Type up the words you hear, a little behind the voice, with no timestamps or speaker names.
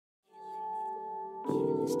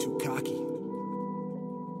He's too cocky.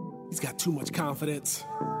 He's got too much confidence.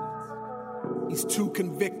 He's too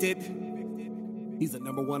convicted. He's the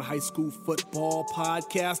 #1 high school football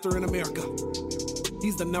podcaster in America.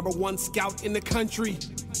 He's the #1 scout in the country,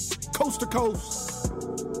 coast to coast,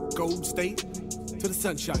 Golden State to the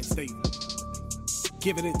Sunshine State.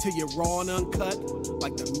 Giving it to you raw and uncut,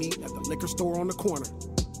 like the meat at the liquor store on the corner.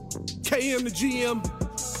 KM the GM,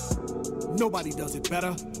 nobody does it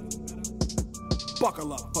better.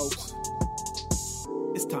 Buckle up, folks.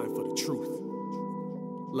 It's time for the truth.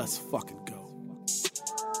 Let's fucking go.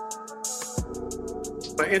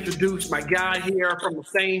 I introduce my guy here from the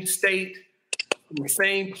same state, from the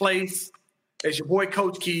same place as your boy,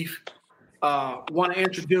 Coach Keith. Want to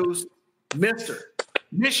introduce Mr.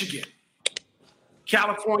 Michigan,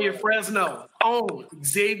 California, Fresno, own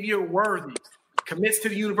Xavier Worthy. Commits to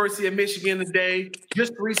the University of Michigan today,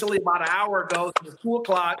 just recently, about an hour ago, to the 2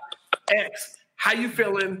 o'clock. X, how you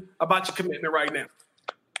feeling about your commitment right now?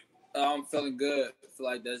 I'm feeling good. I feel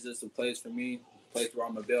like that's just a place for me, a place where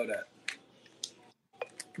I'm going to build at.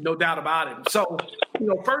 No doubt about it. So,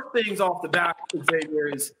 first things off the bat, Xavier,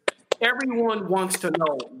 is everyone wants to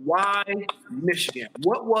know why Michigan?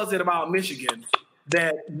 What was it about Michigan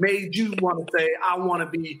that made you want to say, I want to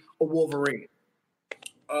be a Wolverine?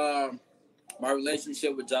 My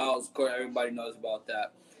relationship with Giles, of course, everybody knows about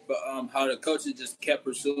that. But how the coaches just kept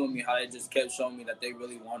pursuing me, how they just kept showing me that they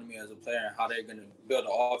really wanted me as a player and how they're going to build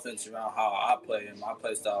an offense around how I play and my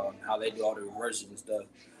play style and how they do all the reverses and stuff.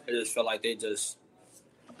 I just felt like they just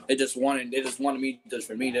wanted me just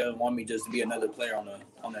for me. They didn't want me just to be another player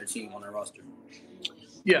on their team, on their roster.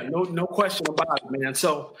 Yeah, no question about it, man.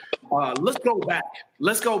 So let's go back.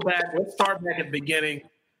 Let's start back at the beginning.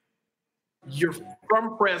 You're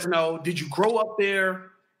from Fresno. Did you grow up there?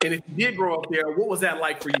 And if you did grow up there, what was that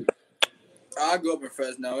like for you? I grew up in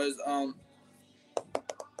Fresno. It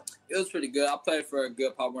was pretty good. I played for a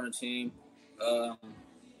good Pop Warner team. I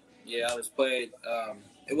just played.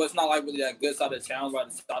 It was not like really that good side of town, but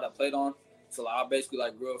the side I played on. So I basically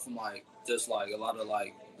grew up from just a lot of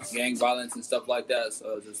gang violence and stuff like that.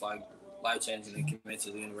 So it was just life changing and committed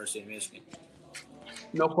to the University of Michigan.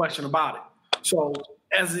 No question about it. So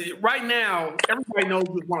right now, everybody knows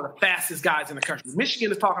you're one of the fastest guys in the country.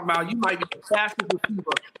 Michigan is talking about you might be the fastest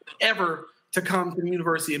receiver ever to come to the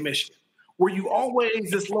University of Michigan. Were you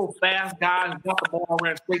always this little fast guy who got the ball,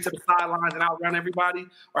 ran straight to the sidelines and outran everybody?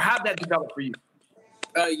 Or how did that develop for you?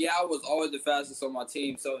 I was always the fastest on my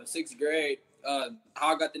team. So in 6th grade, how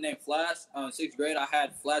I got the name Flash, in 6th grade, I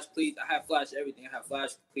had Flash cleats. I had Flash everything. I had Flash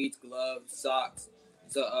cleats, gloves, socks.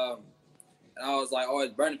 So, and I was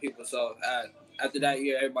always burning people. So after that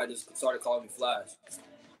year, everybody just started calling me Flash.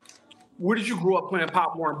 Where did you grow up playing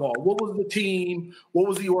Pop Warner ball? What was the team? What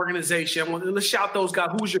was the organization? Let's shout those guys.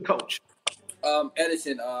 Who was your coach?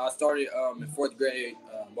 Edison. I started in 4th grade.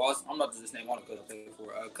 I'm not just name one coach I played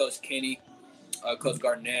for. Coach Kenny, Coach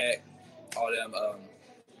Garnett, all them.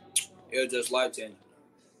 It was just life-changing.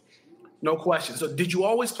 No question. So did you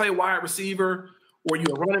always play wide receiver? Were you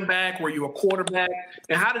a running back? Were you a quarterback?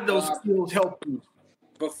 And how did those skills help you?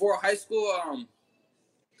 Before high school,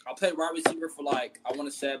 I played wide receiver for I want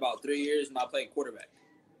to say about 3 years, and I played quarterback.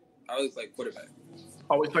 I really played quarterback.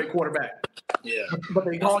 Always played quarterback. Yeah. But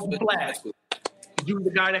they called you Flash. You were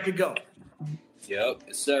the guy that could go. Yep,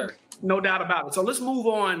 yes, sir. No doubt about it. So let's move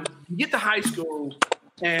on. You get to high school,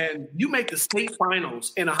 and you make the state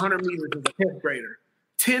finals in 100 meters as a 10th grader.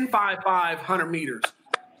 10.55, 100 meters.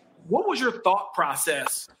 What was your thought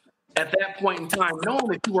process at that point in time, knowing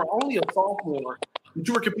that you were only a sophomore, that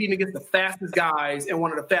you were competing against the fastest guys and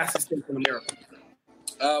one of the fastest states in America?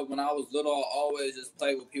 When I was little, I always just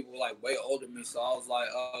played with people way older than me. So I was like,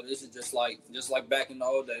 oh, this is just like back in the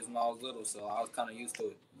old days when I was little. So I was kind of used to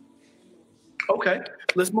it. Okay,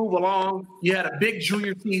 let's move along. You had a big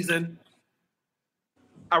junior season,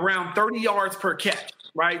 around 30 yards per catch,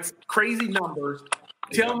 right? Crazy numbers.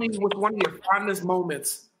 Tell me what's one of your fondest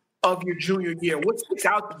moments of your junior year. What sticks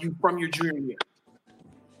out to you from your junior year?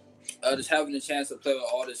 Just having the chance to play with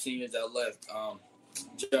all the seniors that left.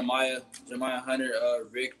 Jeremiah Hunter,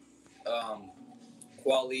 Rick,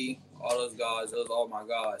 Quali, all those guys. Those are all my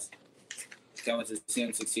guys. Can't wait to see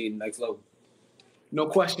them succeed next level. No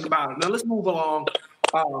question about it. Now let's move along.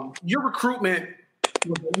 Your recruitment,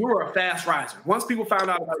 you were a fast riser. Once people found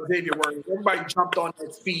out about Xavier Worthy, everybody jumped on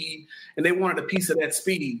that speed, and they wanted a piece of that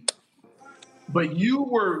speed. But you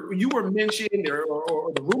were mentioned,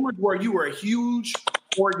 or the rumors were you were a huge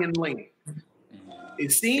Oregon lean.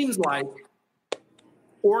 It seems like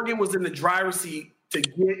Oregon was in the driver's seat to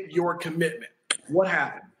get your commitment. What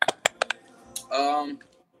happened?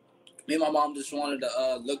 Me and my mom just wanted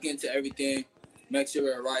to look into everything, make sure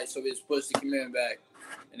we're right. So we just pushed the commitment back.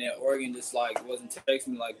 And then Oregon just, like, wasn't texting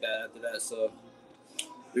me like that after that. So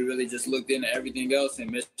we really just looked into everything else,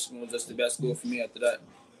 and Michigan was just the best school for me after that.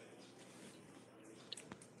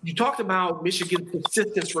 You talked about Michigan's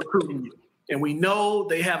persistence recruiting you. And we know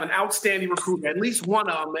they have an outstanding recruiter. At least one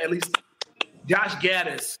of them, at least Josh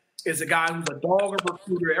Gaddis, is a guy who's a dog of a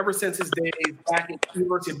recruiter ever since his days back at the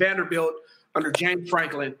University of Vanderbilt under James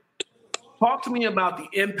Franklin. Talk to me about the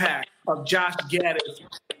impact of Josh Gaddis,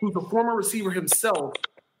 who's a former receiver himself,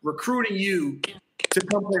 recruiting you to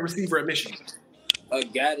come play receiver at Michigan.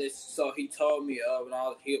 Gaddis, so he told me when I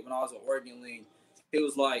was at Oregon League, he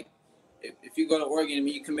was like, if you go to Oregon and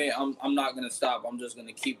you commit, I'm not gonna stop. I'm just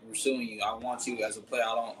gonna keep pursuing you. I want you as a player.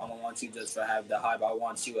 I don't want you just to have the hype. I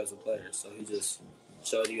want you as a player. So he just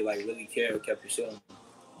showed you like really cared, kept pursuing.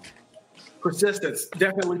 Persistence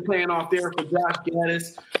definitely playing off there for Josh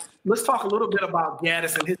Gaddis. Let's talk a little bit about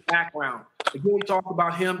Gaddis and his background. Again, we talked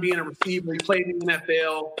about him being a receiver. He played in the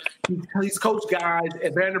NFL. He's coached guys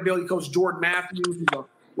at Vanderbilt. He coached Jordan Matthews, who's a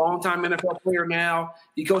longtime NFL player now.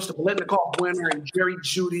 He coached the Biletnikoff winner and Jerry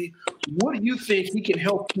Jeudy. What do you think he can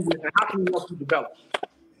help you with, and how can he help you develop?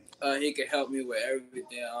 He can help me with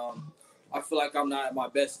everything. I feel like I'm not at my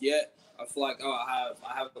best yet. I feel like I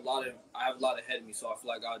have a lot ahead of me. So I feel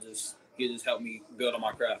like he'll just help me build on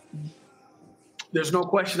my craft. There's no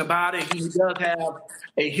question about it. He does have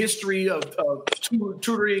a history of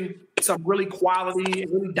tutoring some really quality,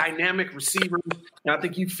 really dynamic receivers, and I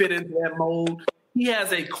think you fit into that mold. He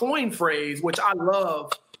has a coin phrase, which I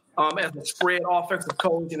love as a spread offensive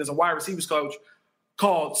coach and as a wide receivers coach,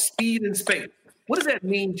 called speed and space. What does that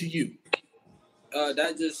mean to you?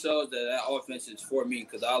 That just shows that offense is for me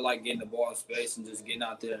because I like getting the ball in space and just getting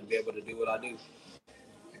out there and be able to do what I do.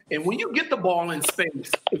 And when you get the ball in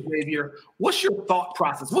space, Xavier, what's your thought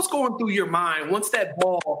process? What's going through your mind once that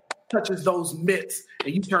ball touches those mitts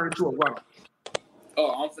and you turn into a runner?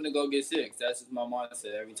 Oh, I'm finna go get 6. That's just my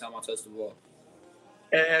mindset every time I touch the ball.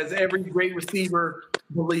 As every great receiver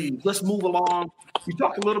believes. Let's move along. You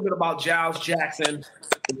talked a little bit about Giles Jackson,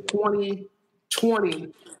 the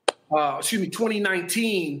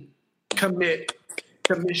 2019 commit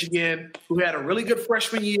to Michigan, who had a really good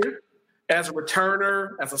freshman year as a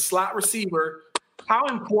returner, as a slot receiver. How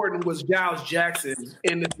important was Giles Jackson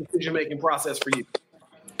in this decision-making process for you?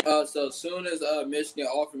 So as soon as Michigan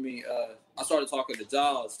offered me, I started talking to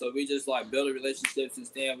Giles. So we just like build a relationship since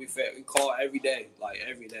then. We call every day, like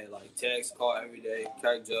text, call every day,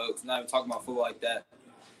 crack jokes. Not even talking about football like that.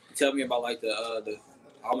 He tell me about like the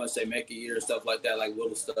I'm gonna say make a year stuff like that, like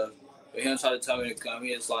little stuff. But him try to tell me to come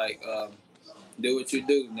here, it's like do what you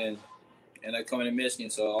do, and then end up coming to Michigan.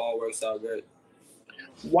 So it all works out great.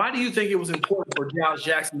 Why do you think it was important for Giles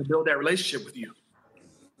Jackson to build that relationship with you?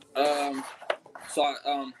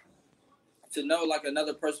 To know like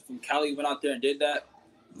another person from Cali went out there and did that,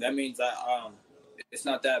 that means that it's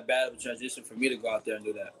not that bad of a transition for me to go out there and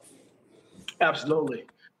do that. Absolutely.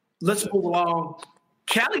 Let's move along.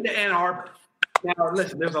 Cali to Ann Arbor. Now,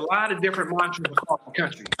 listen, there's a lot of different mantras across the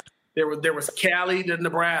country. There was Cali to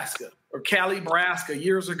Nebraska or Cali, Nebraska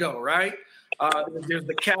years ago, right? There's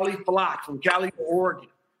the Cali Flock from Cali to Oregon.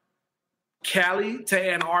 Cali to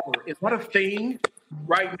Ann Arbor. Is that a thing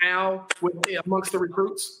right now amongst the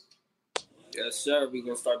recruits? Yes, sir. We're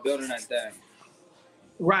going to start building that thing.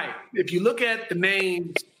 Right. If you look at the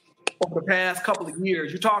names over the past couple of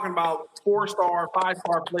years, you're talking about 4-star,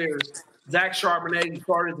 5-star players. Zach Charbonnet, who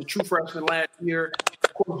started as a true freshman last year.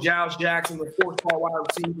 Of course, Giles Jackson, the 4-star wide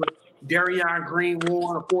receiver. Darion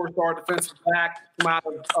Greenwood, a 4-star defensive back from out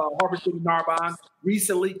of Harvard City, Narbonne.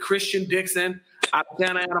 Recently, Christian Dixon out of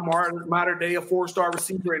Santa Ana Mater Dei, a 4-star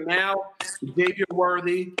receiver. And now, Xavier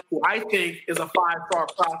Worthy, who I think is a 5-star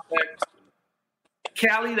prospect.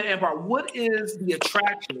 Cali to Ann Arbor, what is the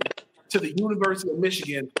attraction to the University of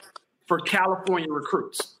Michigan for California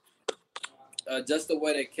recruits? Just the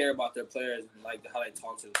way they care about their players and like how they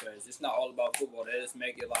talk to the players. It's not all about football. They just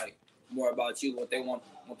make it like more about you, what they want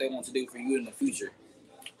to do for you in the future.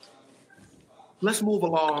 Let's move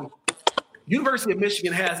along. University of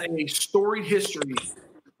Michigan has a storied history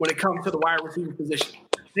when it comes to the wide receiver position.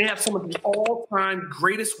 They have some of the all-time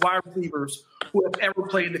greatest wide receivers who have ever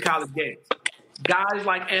played the college games. Guys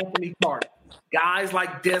like Anthony Carter, guys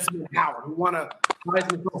like Desmond Howard, who won a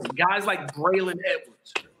Heisman Trophy, guys like Braylon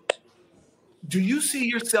Edwards. Do you see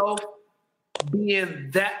yourself being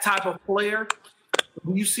that type of player?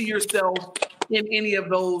 Do you see yourself in any of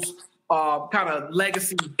those kind of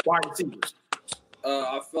legacy wide receivers?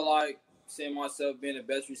 I feel like seeing myself being the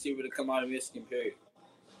best receiver to come out of Michigan, period.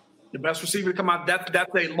 The best receiver to come out.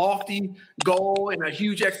 That's a lofty goal and a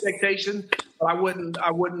huge expectation. But I wouldn't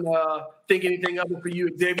think anything of it for you,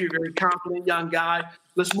 Xavier. Very confident young guy.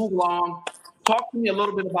 Let's move along. Talk to me a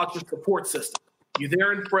little bit about your support system. You're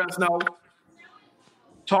there in Fresno.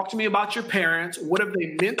 Talk to me about your parents. What have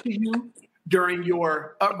they meant to you during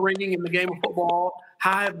your upbringing in the game of football?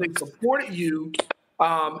 How have they supported you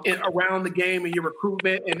around the game and your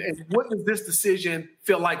recruitment? And what does this decision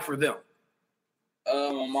feel like for them?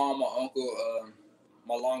 My mom, my uncle,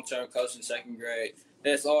 my long-term coach in second grade.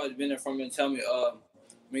 That's always been there for me and tell me,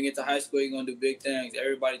 when you get to high school, you're gonna do big things.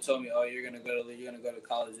 Everybody told me, you're gonna go to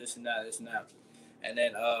college, this and that. And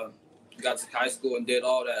then got to high school and did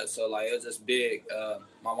all that. So like it was just big.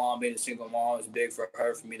 My mom being a single mom was big for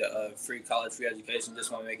her. For me to free college, free education,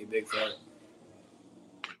 just want to make it big for her.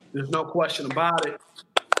 There's no question about it.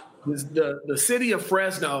 The city of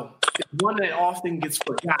Fresno is one that often gets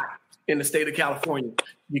forgotten in the state of California.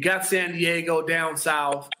 You got San Diego down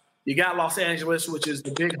south. You got Los Angeles, which is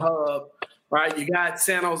the big hub, right? You got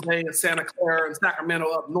San Jose and Santa Clara and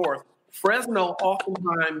Sacramento up north. Fresno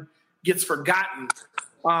oftentimes gets forgotten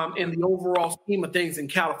in the overall scheme of things in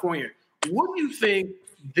California. What do you think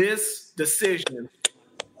this decision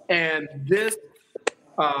and this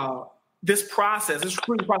process, this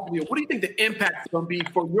recruiting process, what do you think the impact is going to be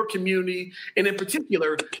for your community and in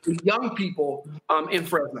particular the young people in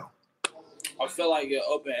Fresno? I feel like it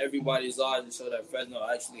opened everybody's eyes and showed that Fresno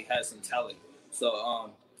actually has some talent.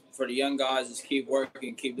 So for the young guys, just keep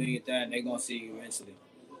working, keep doing your thing, and they're going to see you eventually.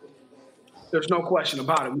 There's no question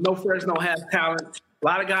about it. We know Fresno has talent. A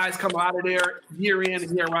lot of guys come out of there year in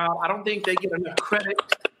and year out. I don't think they get enough credit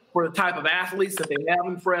for the type of athletes that they have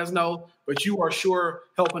in Fresno, but you are sure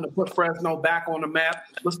helping to put Fresno back on the map.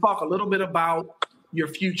 Let's talk a little bit about your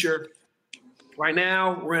future. Right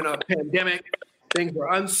now, we're in a pandemic. Things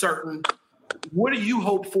are uncertain. What do you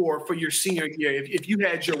hope for your senior year? If you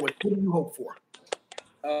had your way, what do you hope for?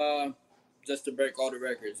 Just to break all the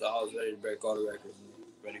records. I was ready to break all the records.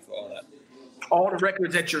 Ready for all that. All the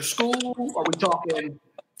records at your school? Are we talking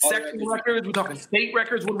section records? Are we talking state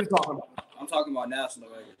records? What are we talking about? I'm talking about national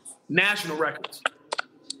records. National records.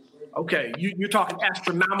 Okay, you're talking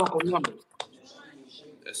astronomical numbers.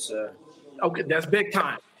 Yes, sir. Okay, that's big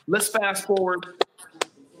time. Let's fast forward.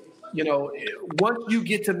 Once you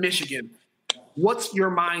get to Michigan, what's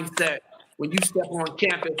your mindset when you step on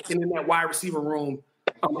campus and in that wide receiver room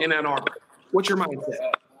in Ann Arbor? What's your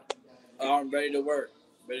mindset? I'm ready to work,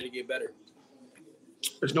 ready to get better.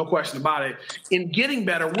 There's no question about it. In getting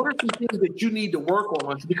better, what are some things that you need to work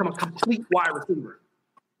on to become a complete wide receiver?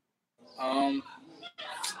 How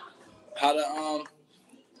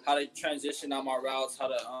to transition on my routes, how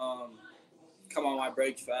to come on my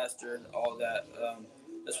brakes faster, all that.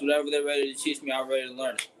 That's whatever they're ready to teach me, I'm ready to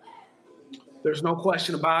learn it. There's no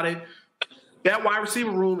question about it. That wide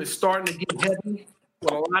receiver room is starting to get heavy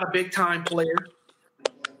with a lot of big-time players.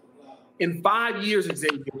 In 5 years,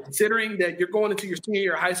 Xavier, considering that you're going into your senior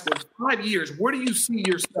year of high school, 5 years, where do you see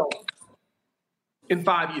yourself in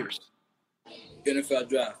 5 years? NFL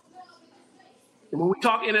draft. And when we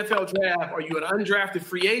talk NFL draft, are you an undrafted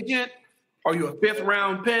free agent? Are you a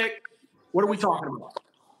fifth-round pick? What are we talking about?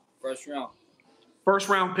 First round.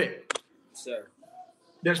 First-round pick. Yes, sir.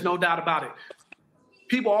 There's no doubt about it.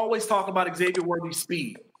 People always talk about Xavier Worthy's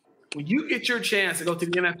speed. When you get your chance to go to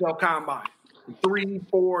the NFL Combine in 3,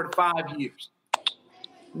 4 to 5 years,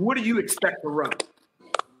 what do you expect to run?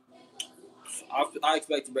 I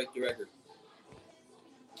expect to break the record.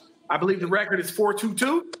 I believe the record is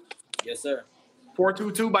 4.22. Yes, sir.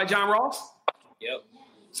 4.22 by John Ross? Yep.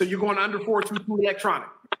 So you're going under 4.22 electronic?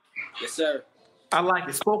 Yes, sir. I like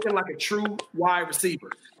it. Spoken like a true wide receiver.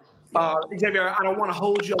 Xavier, I don't want to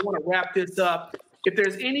hold you. I want to wrap this up. If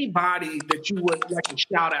there's anybody that you would like to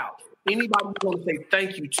shout out, anybody you want to say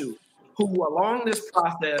thank you to, who along this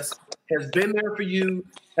process has been there for you,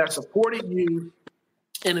 has supported you,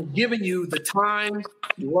 and has given you the time,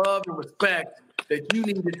 love, and respect that you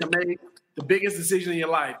needed to make the biggest decision in your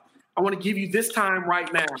life, I want to give you this time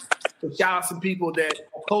right now to shout out some people that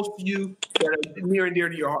are close to you, that are near and dear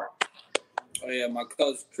to your heart. Oh, yeah, my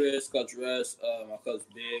coach Chris, Coach Russ, my coach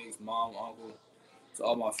Biggs, mom, uncle, to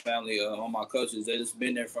all my family, all my coaches. They just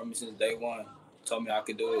been there for me since day one. Told me I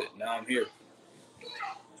could do it. Now I'm here.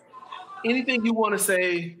 Anything you want to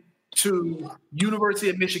say to University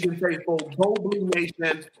of Michigan faithful, Go Blue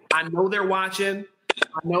Nation? I know they're watching.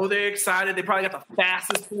 I know they're excited. They probably got the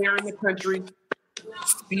fastest player in the country.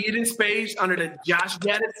 Speed and space under the Josh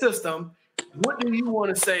Gattis system. What do you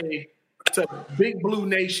want to say to Big Blue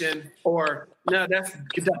Nation, or no, that's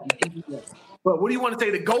Kentucky. But what do you want to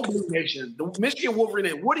say to Go Blue Nation, the Michigan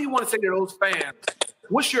Wolverine? What do you want to say to those fans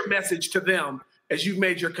What's your message to them as you've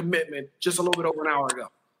made your commitment just a little bit over an hour ago?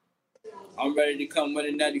 I'm ready to come win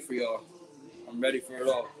a natty for y'all. I'm ready for it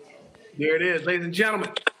all. There it is, ladies and gentlemen.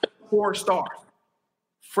 4-star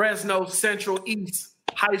Fresno Central East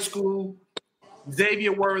High School,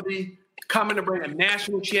 Xavier Worthy, coming to bring a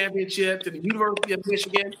national championship to the University of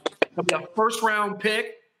Michigan. He'll be a first-round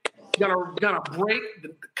pick. Gonna break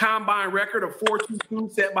the combine record of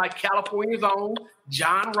 4.22 set by California's own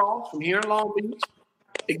John Ross from here in Long Beach.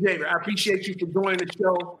 Xavier, I appreciate you for joining the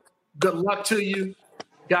show. Good luck to you.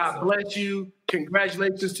 God bless you.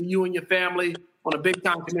 Congratulations to you and your family on a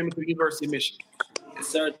big-time commitment to the University of Michigan. Yes,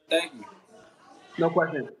 sir. Thank you. No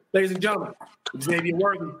question. Ladies and gentlemen, Xavier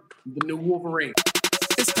Worthy, the new Wolverine.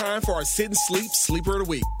 It's time for our Sit and Sleep Sleeper of the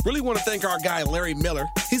Week. Really want to thank our guy, Larry Miller.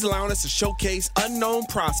 He's allowing us to showcase unknown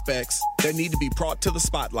prospects that need to be brought to the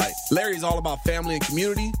spotlight. Larry's all about family and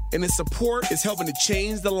community, and his support is helping to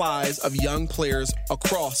change the lives of young players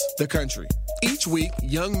across the country. Each week,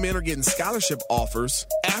 young men are getting scholarship offers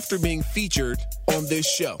after being featured on this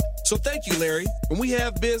show. So thank you, Larry. When we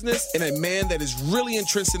have business and a man that is really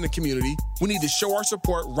entrenched in the community, we need to show our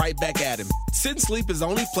support right back at him. Sit and Sleep is the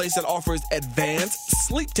only place that offers advanced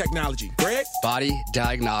sleep technology. Greg? Body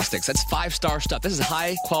Diagnostics. That's 5-star stuff. This is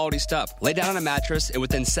high-quality stuff. Lay down on a mattress, and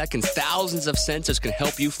within seconds, thousands of sensors can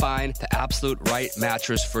help you find the absolute right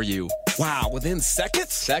mattress for you. Wow, within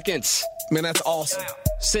seconds? Seconds. Man, that's awesome.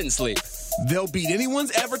 Sit and Sleep. They'll beat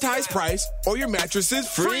anyone's advertised price, or your mattress is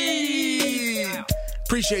free.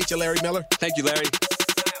 Appreciate you, Larry Miller. Thank you, Larry.